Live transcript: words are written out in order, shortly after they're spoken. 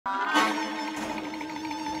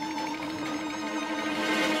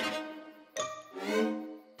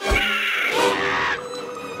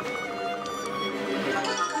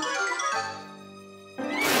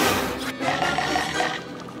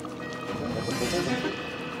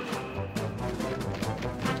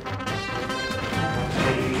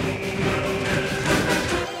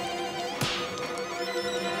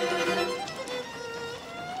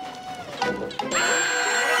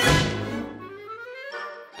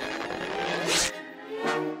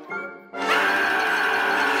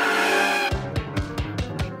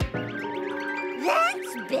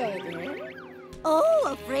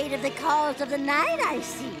the calls of the night, I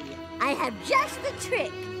see. I have just the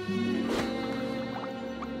trick.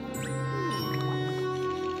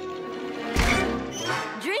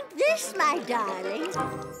 Drink this, my darling.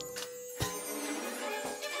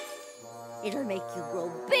 It'll make you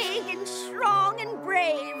grow big and strong and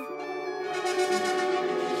brave.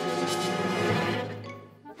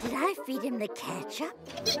 Did I feed him the ketchup?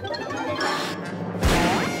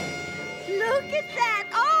 Look at that,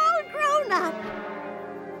 all grown up.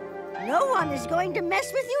 No one is going to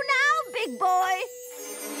mess with you now, big boy.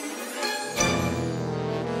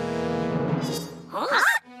 Huh?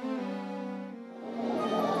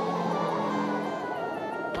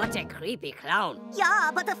 What a creepy clown. Yeah,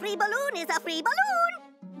 but a free balloon is a free balloon.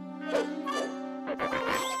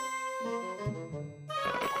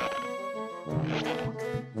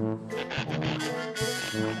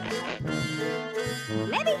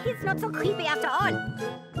 Maybe he's not so creepy after all.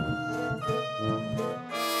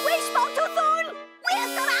 We spoke too soon! We're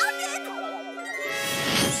surrounded!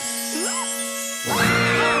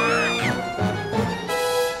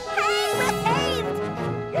 Hey, we're saved!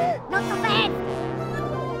 Not so bad!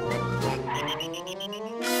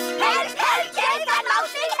 Help, help, Jake and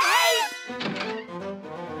Mousy, help!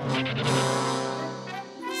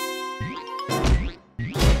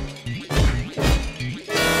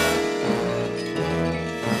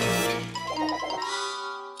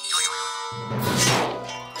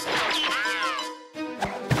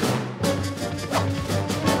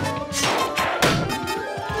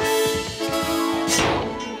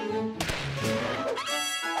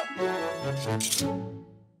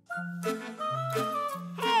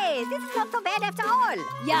 Hey, this is not so bad after all.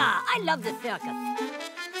 Yeah, I love the circus.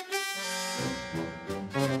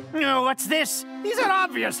 Oh, what's this? These are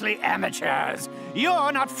obviously amateurs.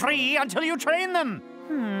 You're not free until you train them.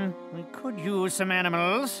 We could use some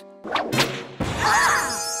animals. Ah!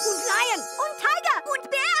 Und lion, und tiger, und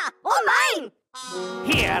bear. Oh, mine!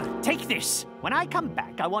 Here, take this. When I come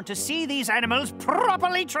back, I want to see these animals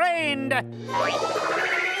properly trained.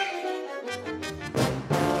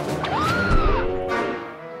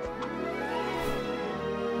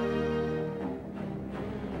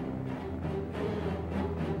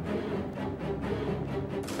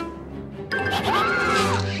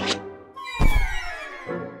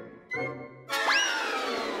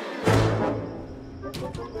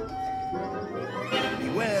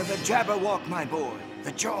 Beware the Jabberwock, my boy.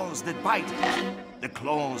 The jaws that bite, the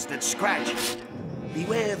claws that scratch.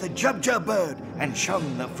 Beware the Jub-Jub bird, and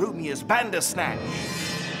shun the frumious Bandersnatch.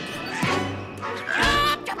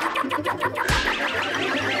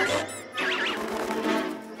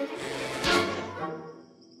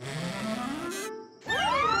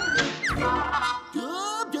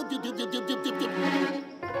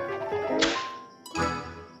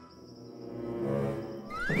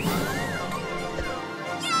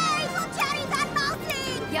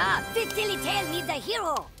 Yeah, this silly tail needs a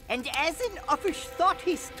hero. And as an offish thought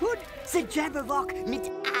he stood, the Jabberwock, mit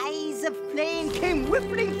eyes of flame, came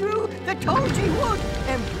whiffling through the tulgey wood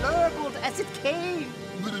and blurbled as it came.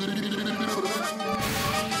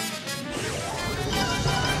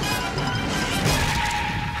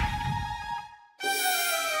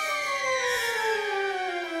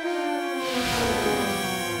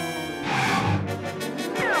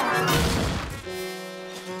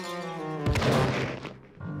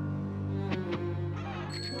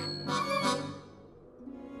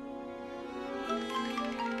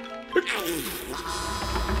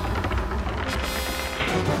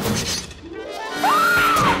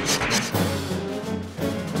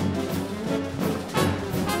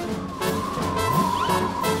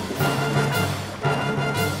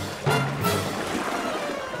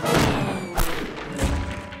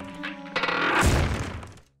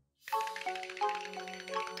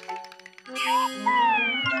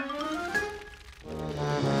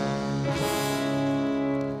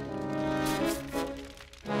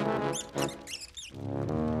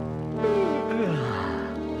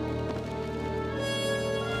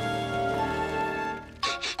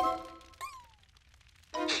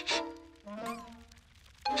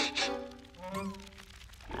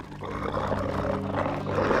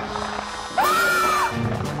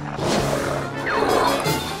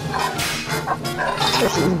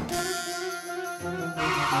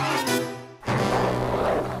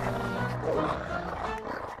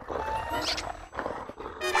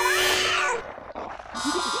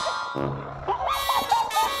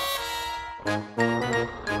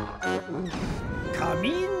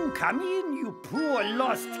 Come in, you poor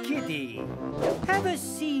lost kitty. Have a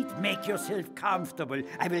seat, make yourself comfortable.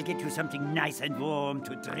 I will get you something nice and warm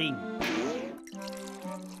to drink.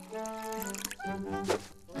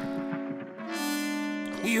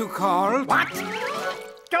 You called? What?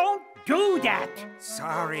 Don't do that!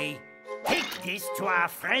 Sorry. Take this to our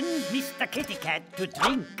friend Mr. Kitty Cat to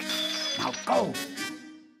drink. Now go.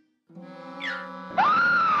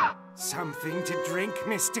 Something to drink,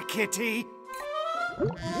 Mr. Kitty?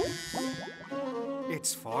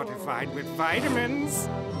 It's fortified with vitamins.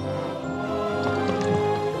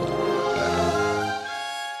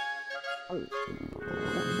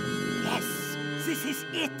 Yes, this is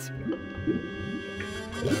it.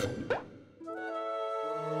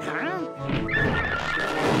 Huh?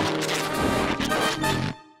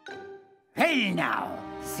 Well now,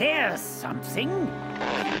 there's something.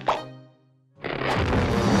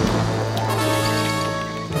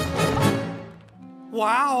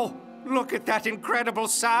 Wow! Look at that incredible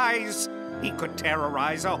size! He could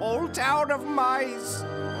terrorize a whole town of mice!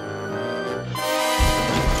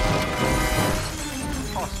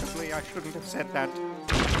 Possibly I shouldn't have said that.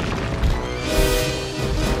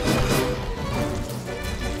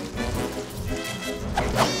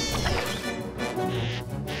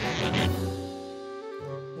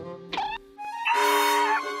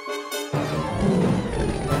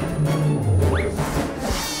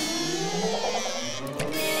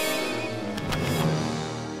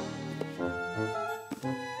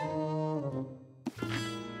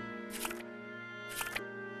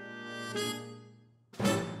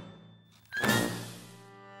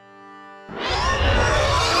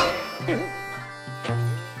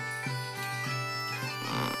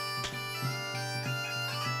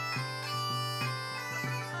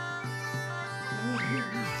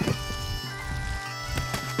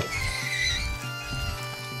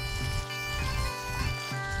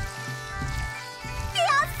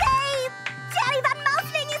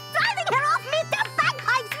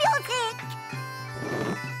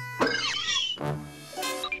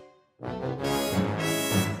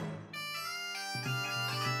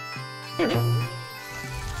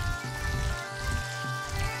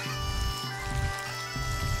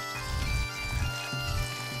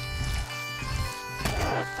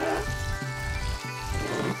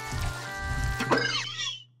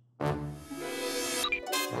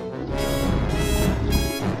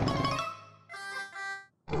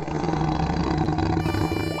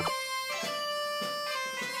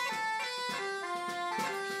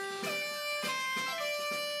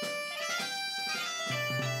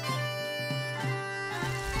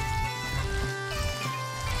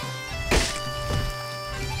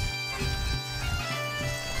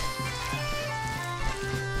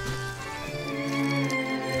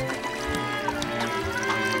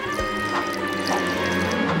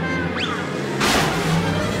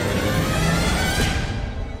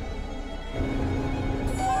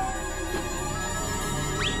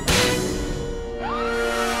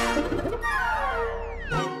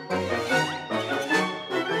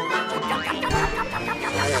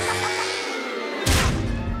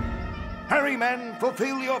 Men,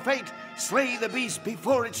 fulfill your fate. Slay the beast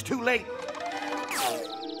before it's too late.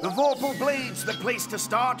 The Vorpal Blade's the place to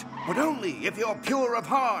start, but only if you're pure of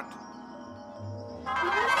heart.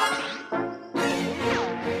 I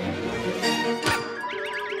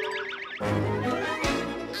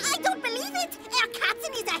don't believe it! Our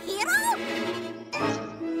Katzen is a hero?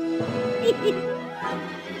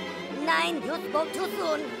 Nein, you spoke too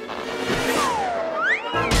soon.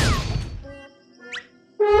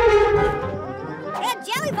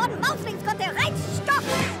 Jerry von Mausling's got the right stuff.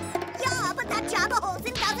 Yeah, but that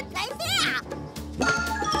Jabberhosen doesn't play fair.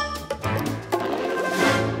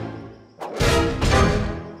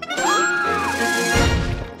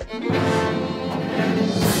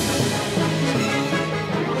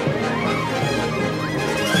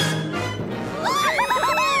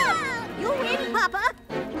 You win, Papa.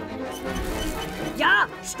 Yeah,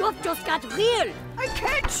 stuff just got real. I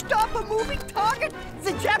can't stop a moving target.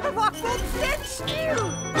 The Jabberwock won't stand still.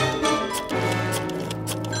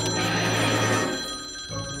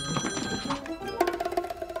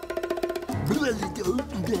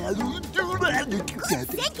 Good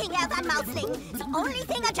thinking, Elvan Mausling. The only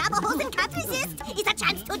thing a Jabberhosen can't resist is a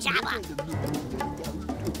chance to jabber.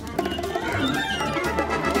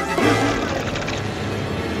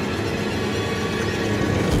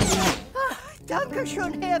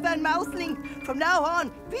 Dankeschön, Herr Van Mausling. From now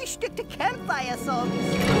on, we stick to campfire songs.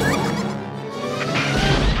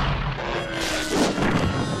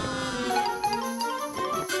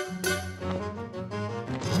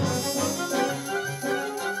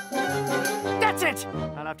 That's it!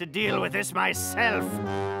 I'll have to deal with this myself.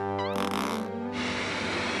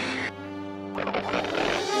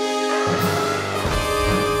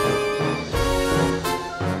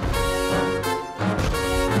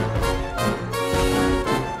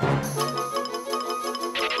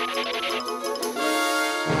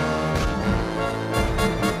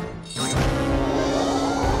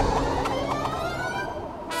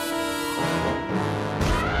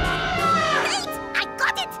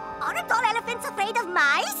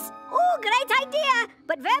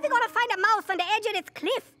 are we going to find a mouse on the edge of this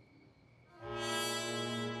cliff?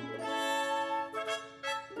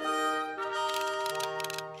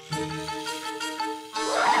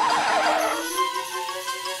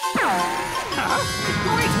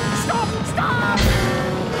 Wait! Stop! Stop!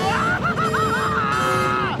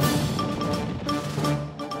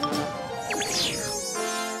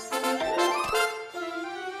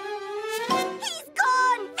 He's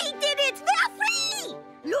gone! We did it! We're free!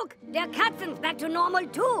 Look, der Katzen's back to normal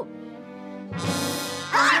too.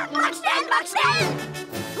 Ah, mach schnell, mach schnell!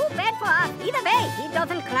 Too bad for us. Either way, he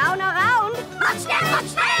doesn't clown around. Mach schnell, mach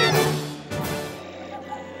schnell!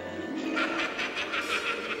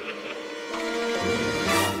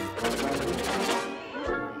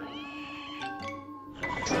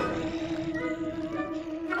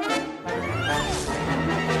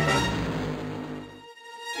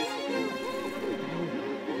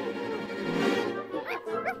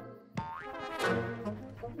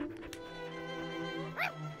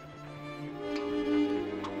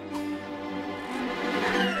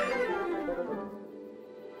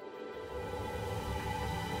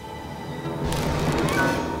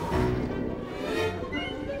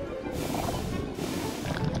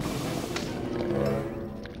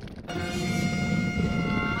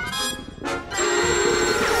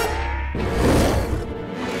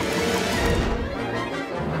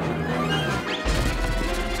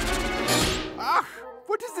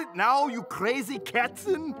 Now, you crazy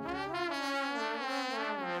Katzen?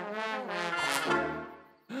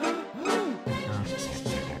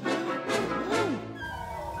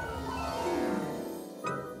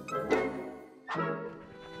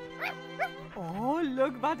 Oh,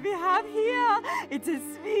 look what we have here. It's a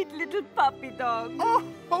sweet little puppy dog. Oh,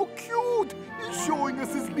 how cute! He's showing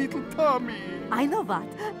us his little tummy. I know what.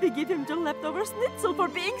 We give him the leftover schnitzel for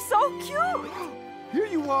being so cute. Here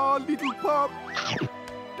you are, little pup.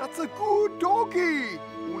 That's a good doggy.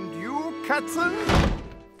 And you, Katzen?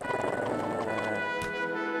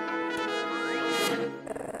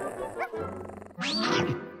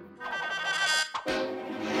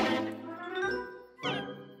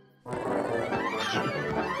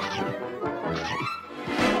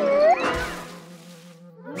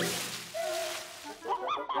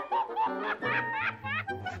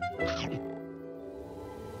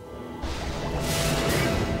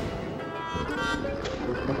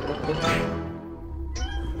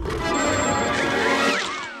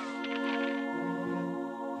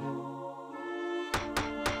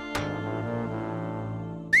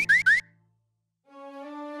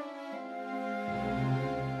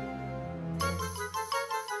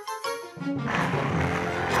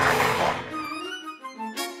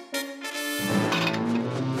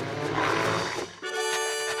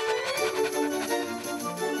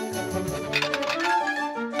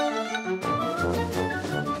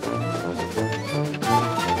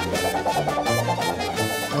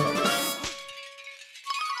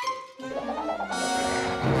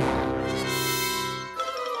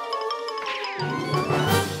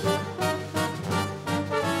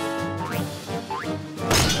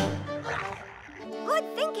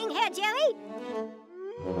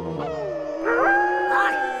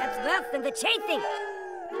 Than the chasing.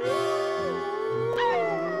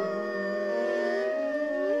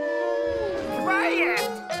 Quiet!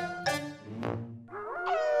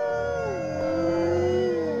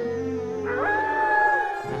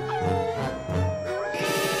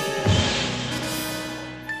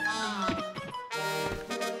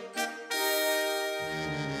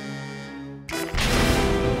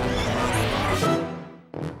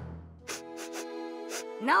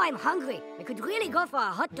 Now I'm hungry. I could really go for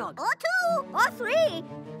a hot dog. Or two, or three.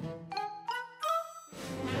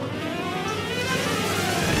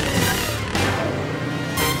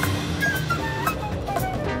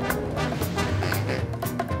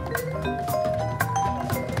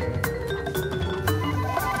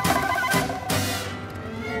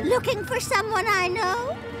 Looking for someone I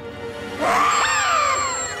know?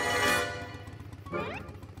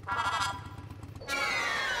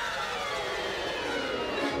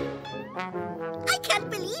 I can't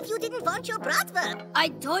believe you didn't want your brother. I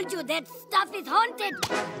told you that stuff is haunted.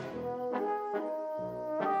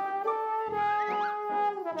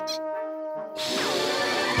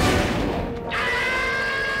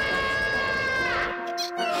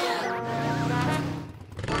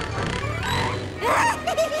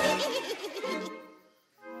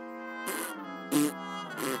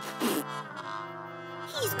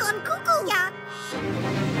 He's gone cuckoo. Yeah.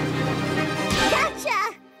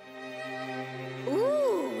 Gotcha!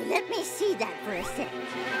 Ooh, let me see that for a sec.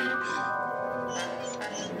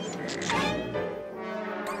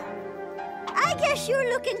 I get guess you're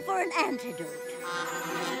looking for an antidote.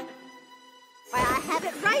 Why, I have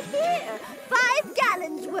it right here. 5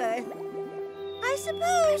 gallons worth. I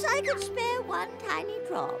suppose I could spare one tiny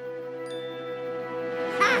drop.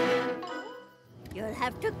 Ha! You'll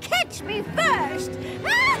have to catch me first.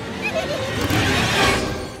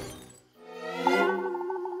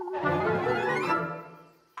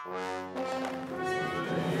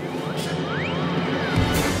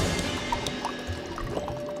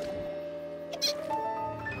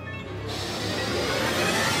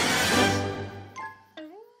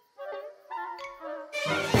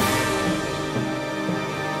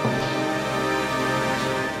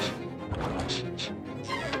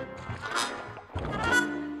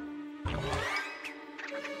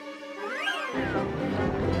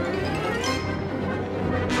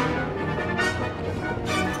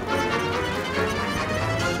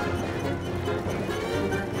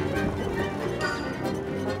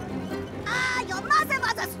 Your mother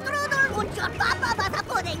was a strudel and your papa was a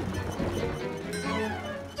pudding.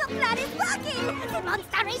 Your plan is working. The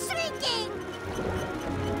monster is shrinking.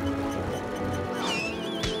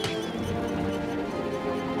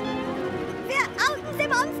 We're out the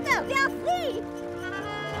monster. We are free.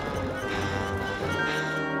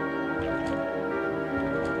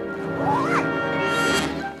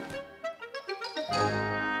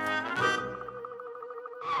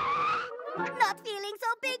 Not feeling so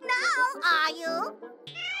big now, are you?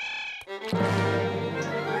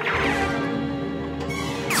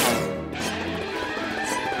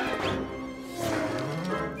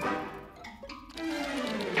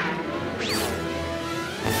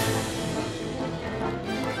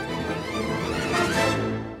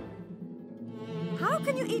 How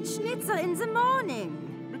can you eat schnitzel in the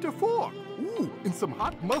morning? Mit der Fork. In some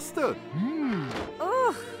hot mustard.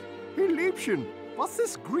 Ugh. Hey, Liebchen, what's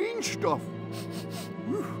this green stuff?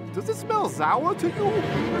 Does it smell sour to you?